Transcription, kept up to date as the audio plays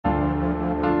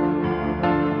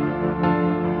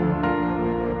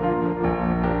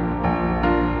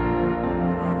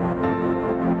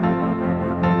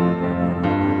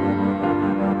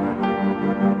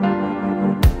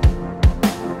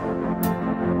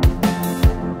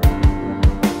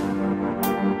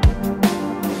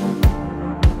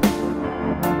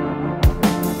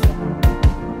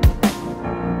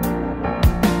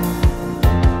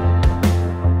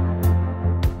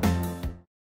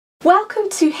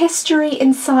History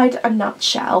Inside a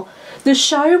Nutshell, the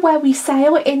show where we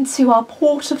sail into our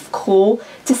port of call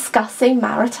discussing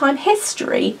maritime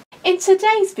history. In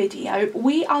today's video,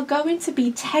 we are going to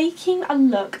be taking a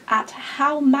look at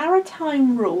how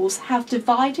maritime rules have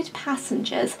divided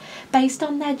passengers based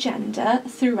on their gender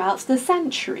throughout the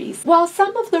centuries. While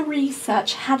some of the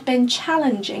research had been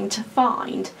challenging to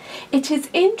find, it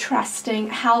is interesting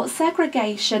how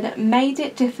segregation made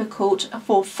it difficult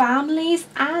for families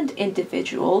and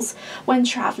individuals when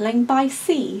travelling by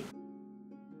sea.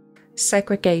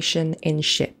 Segregation in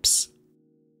ships.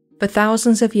 For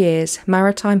thousands of years,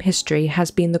 maritime history has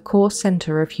been the core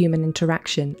centre of human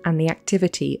interaction and the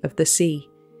activity of the sea.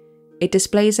 It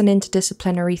displays an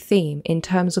interdisciplinary theme in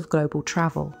terms of global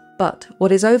travel. But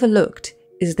what is overlooked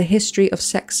is the history of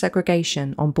sex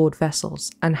segregation on board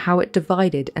vessels and how it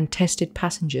divided and tested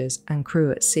passengers and crew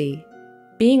at sea.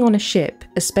 Being on a ship,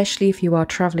 especially if you are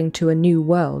travelling to a new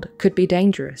world, could be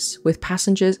dangerous, with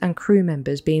passengers and crew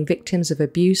members being victims of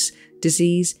abuse,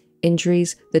 disease,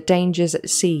 injuries, the dangers at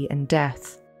sea and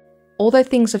death. Although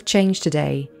things have changed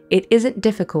today, it isn't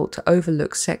difficult to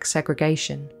overlook sex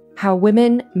segregation. How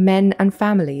women, men and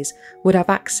families would have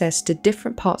access to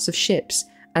different parts of ships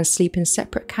and sleep in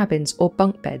separate cabins or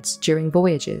bunk beds during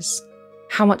voyages.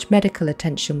 How much medical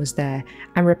attention was there,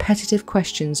 and repetitive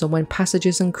questions on when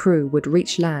passengers and crew would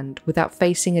reach land without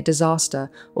facing a disaster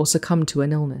or succumb to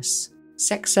an illness.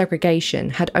 Sex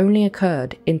segregation had only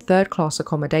occurred in third-class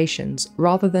accommodations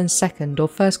rather than second- or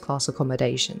first-class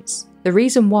accommodations. The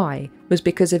reason why was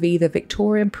because of either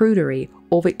Victorian prudery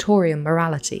or Victorian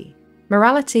morality.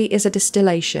 Morality is a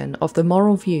distillation of the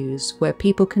moral views where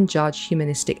people can judge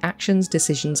humanistic actions,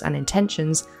 decisions and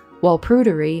intentions, while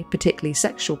prudery, particularly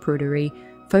sexual prudery,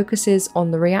 focuses on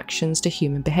the reactions to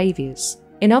human behaviours.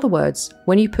 In other words,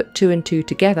 when you put two and two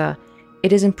together,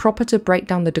 it is improper to break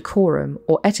down the decorum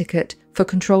or etiquette for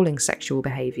controlling sexual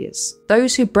behaviours.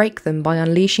 Those who break them by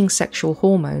unleashing sexual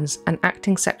hormones and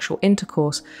acting sexual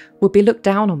intercourse would be looked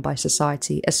down on by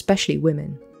society, especially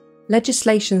women.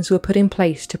 Legislations were put in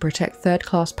place to protect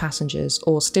third-class passengers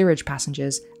or steerage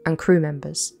passengers and crew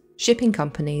members. Shipping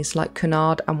companies like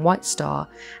Cunard and White Star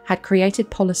had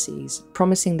created policies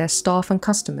promising their staff and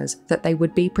customers that they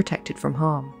would be protected from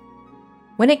harm.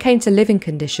 When it came to living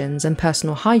conditions and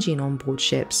personal hygiene on board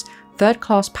ships,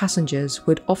 third-class passengers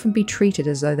would often be treated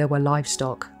as though they were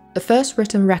livestock. The first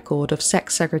written record of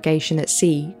sex segregation at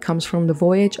sea comes from the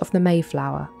voyage of the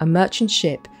Mayflower, a merchant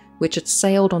ship which had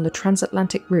sailed on the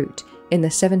transatlantic route in the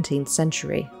 17th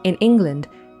century. In England,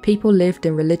 people lived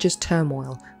in religious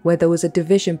turmoil, where there was a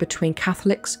division between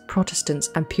Catholics, Protestants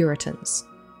and Puritans.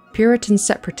 Puritan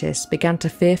separatists began to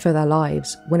fear for their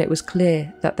lives when it was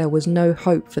clear that there was no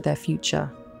hope for their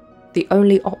future. The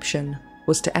only option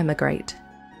was to emigrate.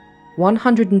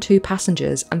 102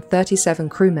 passengers and 37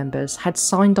 crew members had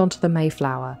signed onto the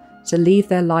Mayflower to leave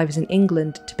their lives in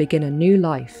England to begin a new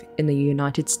life in the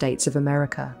United States of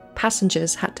America.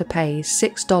 Passengers had to pay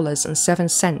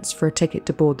 $6.07 for a ticket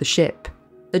to board the ship.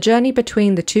 The journey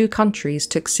between the two countries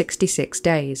took 66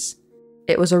 days.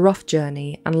 It was a rough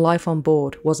journey and life on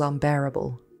board was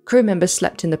unbearable. Crew members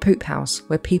slept in the poop house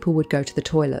where people would go to the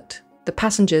toilet. The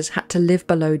passengers had to live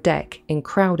below deck in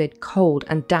crowded, cold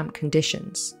and damp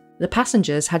conditions. The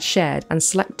passengers had shared and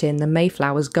slept in the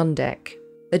Mayflower's gun deck.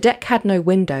 The deck had no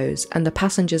windows and the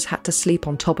passengers had to sleep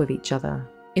on top of each other.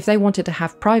 If they wanted to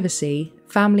have privacy,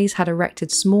 families had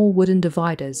erected small wooden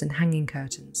dividers and hanging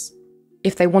curtains.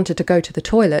 If they wanted to go to the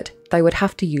toilet, they would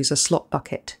have to use a slop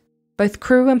bucket. Both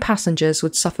crew and passengers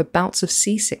would suffer bouts of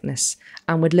seasickness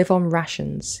and would live on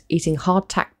rations, eating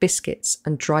hardtack biscuits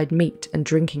and dried meat and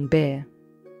drinking beer.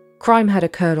 Crime had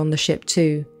occurred on the ship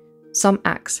too. Some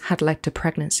acts had led to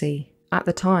pregnancy. At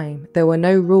the time, there were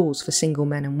no rules for single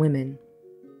men and women.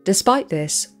 Despite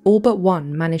this, all but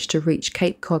one managed to reach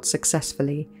Cape Cod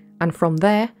successfully, and from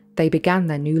there, they began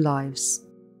their new lives.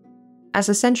 As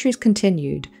the centuries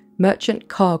continued, merchant,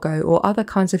 cargo or other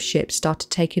kinds of ships started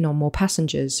taking on more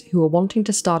passengers who were wanting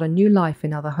to start a new life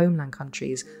in other homeland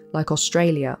countries like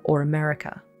Australia or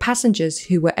America. Passengers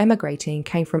who were emigrating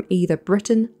came from either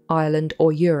Britain, Ireland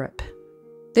or Europe.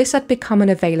 This had become an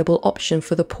available option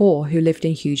for the poor who lived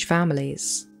in huge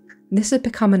families.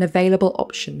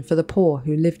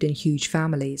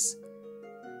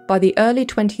 By the early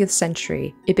 20th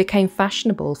century, it became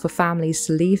fashionable for families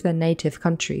to leave their native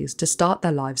countries to start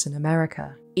their lives in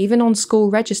America. Even on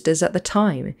school registers at the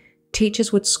time,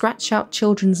 teachers would scratch out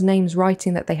children's names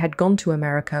writing that they had gone to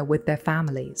America with their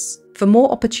families. For more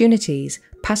opportunities,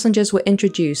 passengers were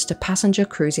introduced to passenger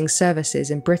cruising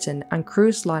services in Britain and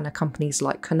cruise liner companies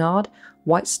like Cunard,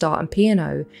 White Star and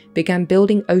P&O began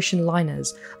building ocean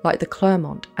liners like the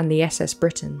Clermont and the SS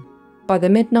Britain. By the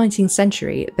mid-19th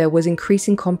century, there was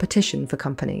increasing competition for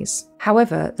companies.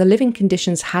 However, the living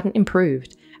conditions hadn't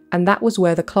improved, and that was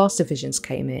where the class divisions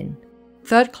came in.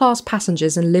 Third-class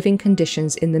passengers and living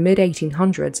conditions in the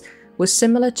mid-1800s was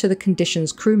similar to the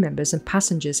conditions crew members and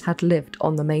passengers had lived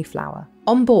on the Mayflower.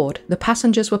 On board, the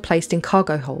passengers were placed in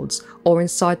cargo holds or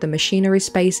inside the machinery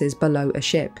spaces below a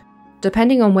ship.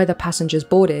 Depending on where the passengers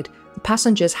boarded, the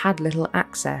passengers had little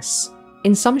access.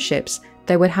 In some ships,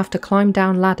 they would have to climb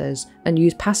down ladders and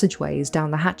use passageways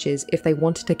down the hatches if they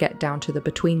wanted to get down to the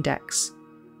between decks.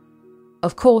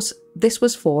 Of course, this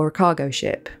was for a cargo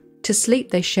ship. To sleep,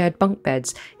 they shared bunk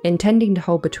beds, intending to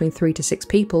hold between 3 to 6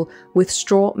 people, with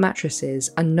straw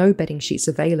mattresses and no bedding sheets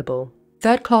available.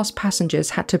 Third-class passengers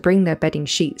had to bring their bedding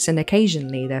sheets and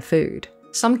occasionally their food.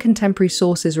 Some contemporary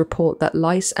sources report that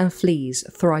lice and fleas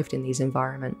thrived in these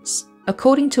environments.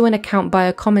 According to an account by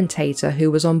a commentator who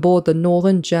was on board the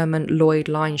northern German Lloyd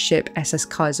Line ship SS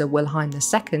Kaiser Wilhelm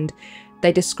II,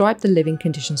 they described the living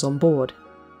conditions on board.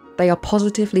 They are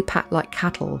positively packed like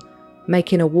cattle,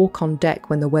 making a walk on deck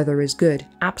when the weather is good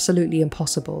absolutely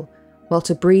impossible, while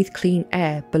to breathe clean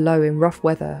air below in rough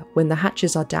weather when the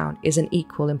hatches are down is an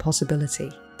equal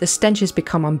impossibility. The stenches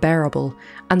become unbearable,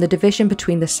 and the division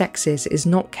between the sexes is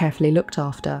not carefully looked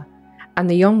after, and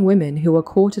the young women who are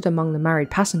quartered among the married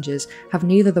passengers have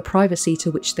neither the privacy to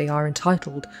which they are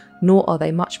entitled, nor are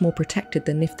they much more protected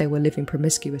than if they were living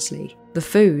promiscuously. The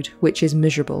food, which is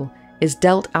miserable, is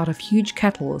dealt out of huge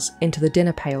kettles into the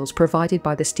dinner pails provided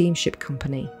by the steamship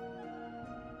company.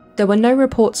 There were no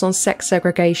reports on sex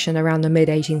segregation around the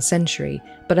mid-18th century,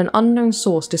 but an unknown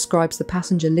source describes the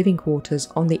passenger living quarters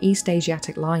on the East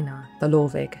Asiatic liner, the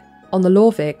Lorvig. On the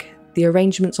Lorvig, the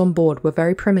arrangements on board were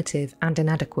very primitive and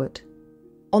inadequate.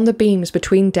 On the beams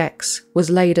between decks was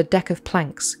laid a deck of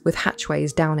planks with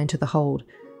hatchways down into the hold,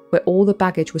 where all the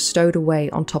baggage was stowed away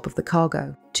on top of the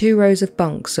cargo. 2 rows of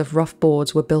bunks of rough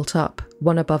boards were built up,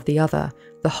 one above the other,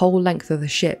 the whole length of the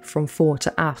ship from fore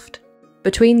to aft.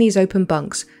 Between these open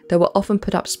bunks, there were often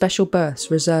put up special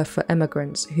berths reserved for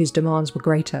emigrants whose demands were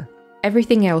greater.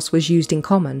 Everything else was used in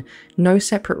common, no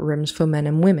separate rooms for men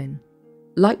and women.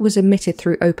 Light was emitted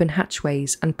through open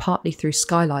hatchways and partly through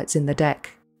skylights in the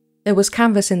deck. There was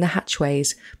canvas in the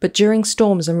hatchways, but during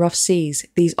storms and rough seas,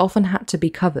 these often had to be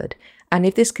covered, and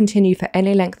if this continued for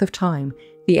any length of time,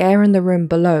 the air in the room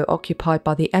below occupied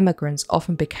by the emigrants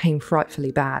often became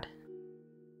frightfully bad.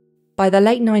 By the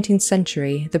late 19th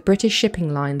century, the British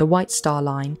shipping line, the White Star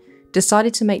Line,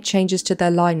 decided to make changes to their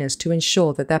liners to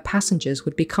ensure that their passengers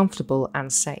would be comfortable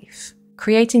and safe.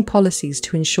 Creating policies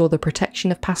to ensure the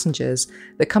protection of passengers,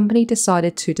 the company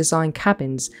decided to design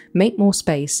cabins, make more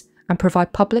space, and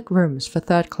provide public rooms for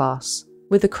third class.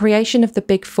 With the creation of the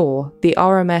Big Four, the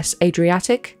RMS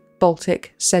Adriatic,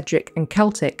 Baltic, Cedric and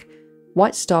Celtic,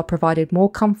 White Star provided more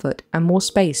comfort and more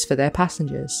space for their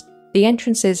passengers. The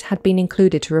entrances had been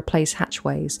included to replace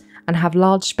hatchways and have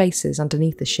large spaces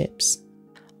underneath the ships.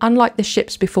 Unlike the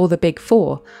ships before the Big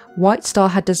Four, White Star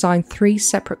had designed 3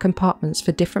 separate compartments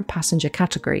for different passenger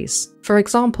categories. For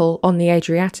example, on the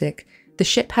Adriatic, the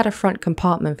ship had a front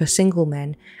compartment for single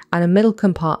men and a middle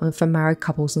compartment for married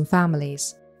couples and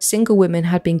families. Single women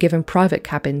had been given private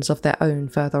cabins of their own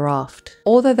further aft.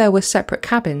 Although there were separate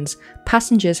cabins,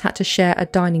 passengers had to share a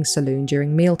dining saloon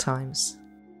during mealtimes.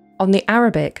 On the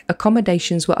Arabic,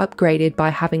 accommodations were upgraded by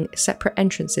having separate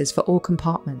entrances for all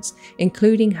compartments,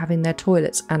 including having their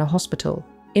toilets and a hospital.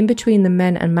 In between the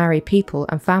men and married people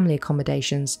and family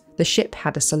accommodations, the ship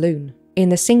had a saloon. In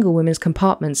the single women's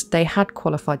compartments, they had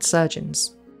qualified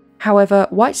surgeons. However,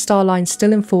 White Star Line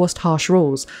still enforced harsh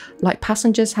rules, like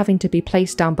passengers having to be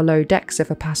placed down below decks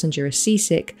if a passenger is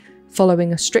seasick,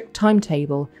 following a strict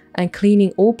timetable, and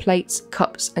cleaning all plates,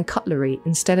 cups and cutlery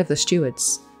instead of the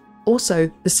stewards.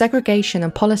 Also, the segregation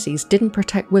and policies didn't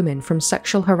protect women from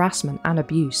sexual harassment and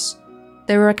abuse.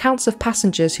 There were accounts of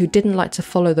passengers who didn't like to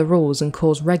follow the rules and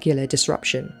cause regular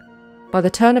disruption. By the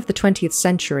turn of the 20th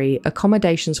century,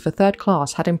 accommodations for third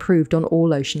class had improved on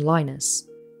all ocean liners.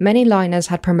 Many liners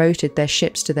had promoted their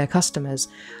ships to their customers,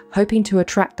 hoping to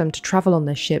attract them to travel on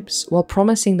their ships while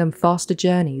promising them faster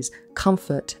journeys,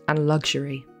 comfort and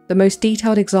luxury. The most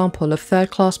detailed example of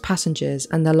third-class passengers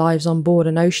and their lives on board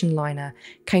an ocean liner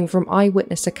came from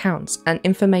eyewitness accounts and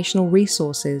informational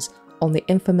resources on the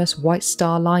infamous White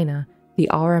Star liner, the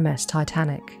RMS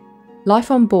Titanic.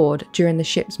 Life on board during the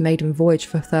ship's maiden voyage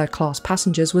for third-class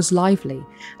passengers was lively,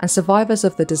 and survivors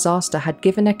of the disaster had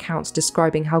given accounts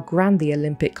describing how grand the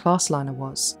Olympic-class liner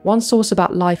was. One source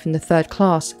about life in the third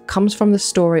class comes from the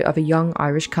story of a young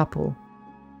Irish couple.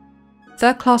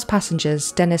 Third-class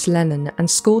passengers Dennis Lennon and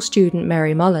school student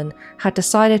Mary Mullen had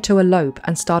decided to elope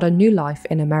and start a new life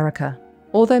in America.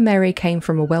 Although Mary came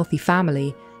from a wealthy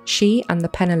family, she and the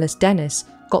penniless Dennis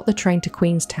got the train to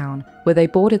Queenstown, where they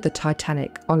boarded the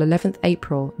Titanic on 11th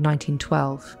April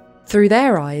 1912. Through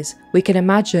their eyes, we can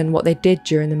imagine what they did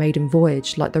during the maiden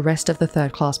voyage like the rest of the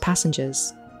third-class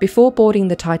passengers. Before boarding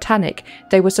the Titanic,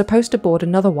 they were supposed to board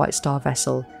another White Star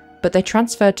vessel, but they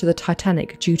transferred to the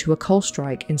Titanic due to a coal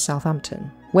strike in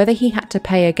Southampton. Whether he had to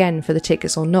pay again for the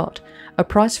tickets or not, a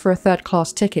price for a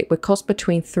third-class ticket would cost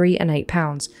between £3 and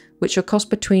 £8, which would cost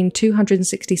between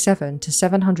 $267 to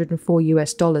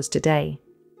 $704 today.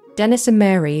 Dennis and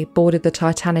Mary boarded the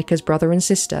Titanic as brother and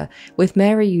sister, with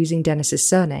Mary using Dennis's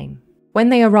surname. When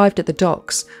they arrived at the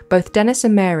docks, both Dennis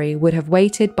and Mary would have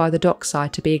waited by the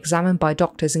dockside to be examined by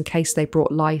doctors in case they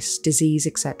brought lice, disease,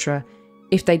 etc.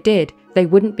 If they did, they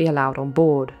wouldn't be allowed on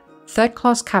board.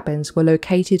 Third-class cabins were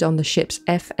located on the ship's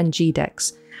F and G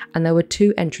decks, and there were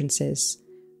 2 entrances.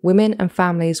 Women and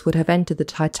families would have entered the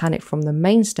Titanic from the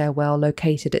main stairwell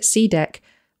located at C deck,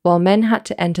 while men had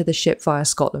to enter the ship via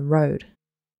Scotland Road.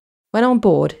 When on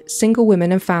board, single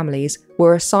women and families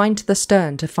were assigned to the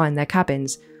stern to find their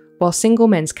cabins, while single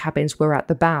men's cabins were at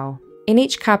the bow. In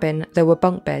each cabin, there were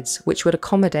bunk beds, which would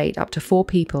accommodate up to 4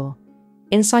 people.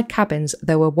 Inside cabins,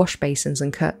 there were wash basins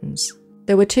and curtains.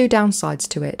 There were 2 downsides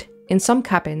to it. In some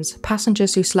cabins,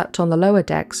 passengers who slept on the lower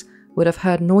decks would have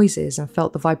heard noises and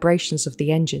felt the vibrations of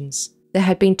the engines. There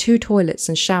had been 2 toilets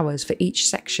and showers for each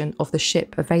section of the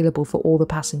ship available for all the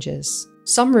passengers.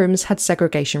 Some rooms had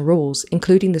segregation rules,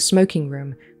 including the smoking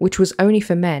room, which was only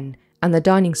for men, and the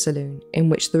dining saloon, in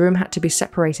which the room had to be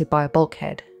separated by a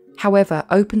bulkhead. However,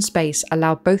 open space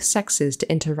allowed both sexes to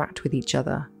interact with each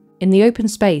other. In the open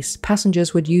space,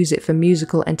 passengers would use it for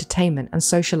musical entertainment and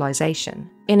socialisation.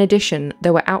 In addition,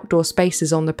 there were outdoor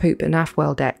spaces on the poop and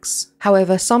aftwell decks.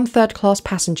 However, some third-class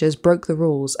passengers broke the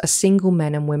rules, as single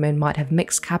men and women might have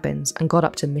mixed cabins and got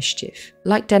up to mischief.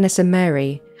 Like Dennis and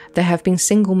Mary, there have been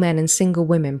single men and single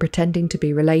women pretending to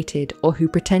be related or who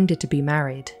pretended to be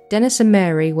married. Dennis and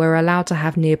Mary were allowed to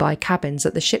have nearby cabins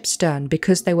at the ship's stern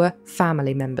because they were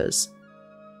family members.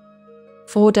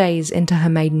 4 days into her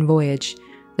maiden voyage,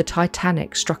 the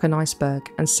Titanic struck an iceberg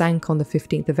and sank on the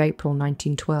 15th of April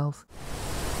 1912.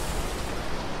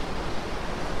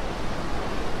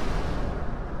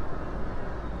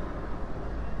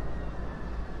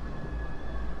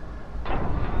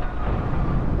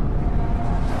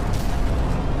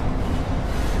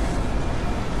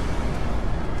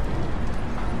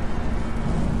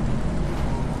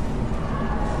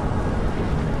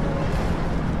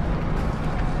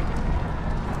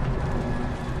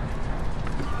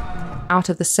 Out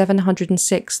of the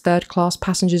 706 third-class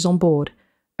passengers on board,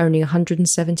 only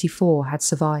 174 had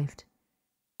survived.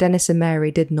 Dennis and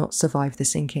Mary did not survive the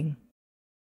sinking.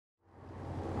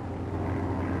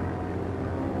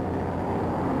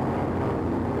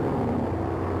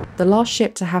 The last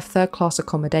ship to have third-class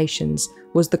accommodations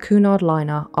was the Cunard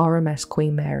liner RMS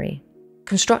Queen Mary.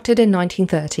 Constructed in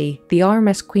 1930, the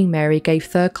RMS Queen Mary gave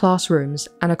third-class rooms,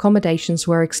 and accommodations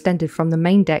were extended from the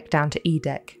main deck down to E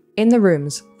deck. In the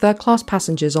rooms, third-class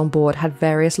passengers on board had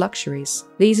various luxuries.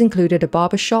 These included a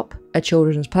barber shop, a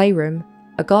children's playroom,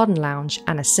 a garden lounge,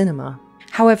 and a cinema.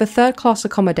 However, third-class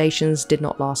accommodations did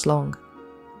not last long.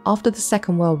 After the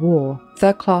Second World War,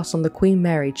 third class on the Queen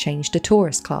Mary changed to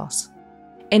tourist class.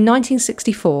 In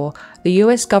 1964, the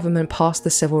US government passed the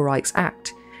Civil Rights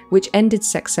Act, which ended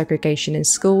sex segregation in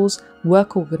schools,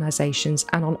 work organisations,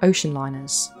 and on ocean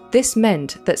liners. This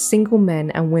meant that single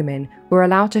men and women were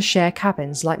allowed to share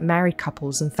cabins like married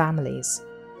couples and families.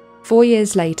 4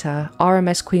 years later,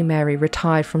 RMS Queen Mary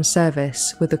retired from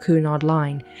service with the Cunard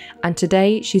Line, and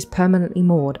today she's permanently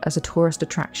moored as a tourist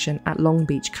attraction at Long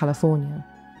Beach, California.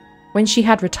 When she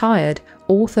had retired,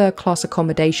 all third-class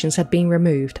accommodations had been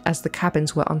removed as the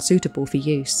cabins were unsuitable for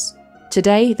use.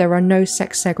 Today, there are no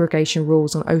sex segregation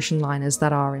rules on ocean liners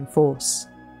that are in force.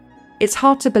 It's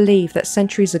hard to believe that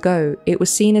centuries ago, it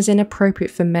was seen as inappropriate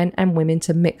for men and women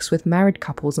to mix with married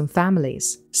couples and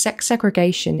families. Sex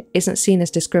segregation isn't seen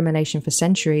as discrimination for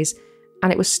centuries,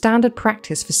 and it was standard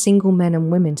practice for single men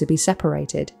and women to be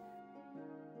separated.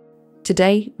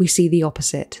 Today, we see the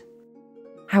opposite.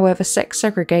 However, sex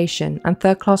segregation and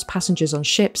third-class passengers on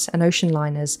ships and ocean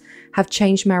liners have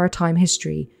changed maritime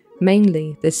history,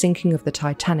 mainly the sinking of the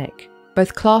Titanic.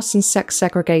 Both class and sex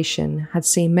segregation had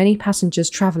seen many passengers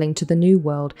travelling to the New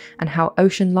World, and how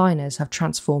ocean liners have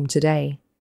transformed today.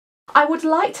 I would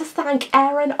like to thank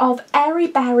Aaron of Airy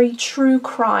Barry True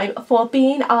Crime for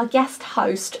being our guest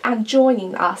host and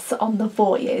joining us on the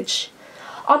voyage.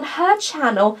 On her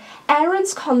channel,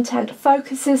 Erin's content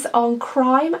focuses on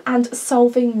crime and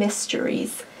solving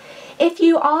mysteries. If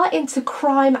you are into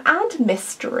crime and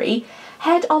mystery,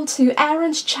 head onto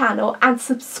Erin's channel and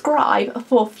subscribe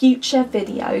for future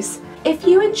videos. If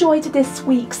you enjoyed this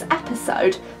week's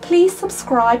episode, please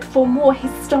subscribe for more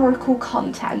historical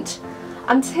content.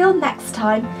 Until next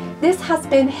time, this has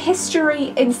been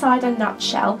History Inside a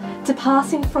Nutshell,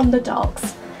 departing from the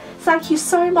docks. Thank you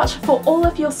so much for all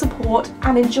of your support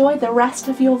and enjoy the rest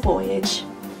of your voyage.